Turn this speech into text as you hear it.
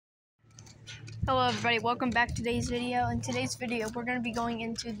Hello everybody, welcome back to today's video. In today's video, we're going to be going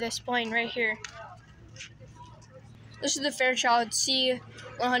into this plane right here. This is the Fairchild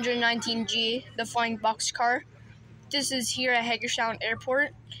C-119G, the flying boxcar. This is here at Hagerstown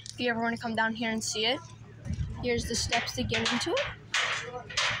Airport, if you ever want to come down here and see it. Here's the steps to get into it.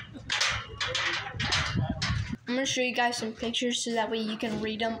 I'm going to show you guys some pictures so that way you can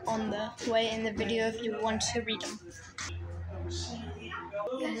read them on the way in the video if you want to read them.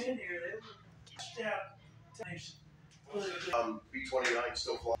 B-29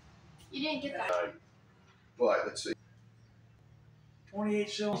 still flying. You didn't get that. But let's see. 28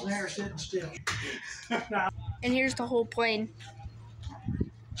 cells in there sitting still. And here's the whole plane.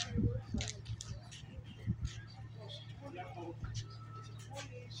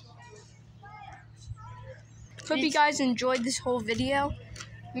 Hope you guys enjoyed this whole video.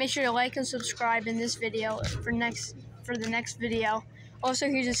 Make sure to like and subscribe in this video for the next video. Also,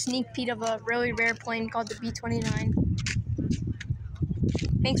 here's a sneak peek of a really rare plane called the B-29.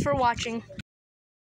 Thanks for watching.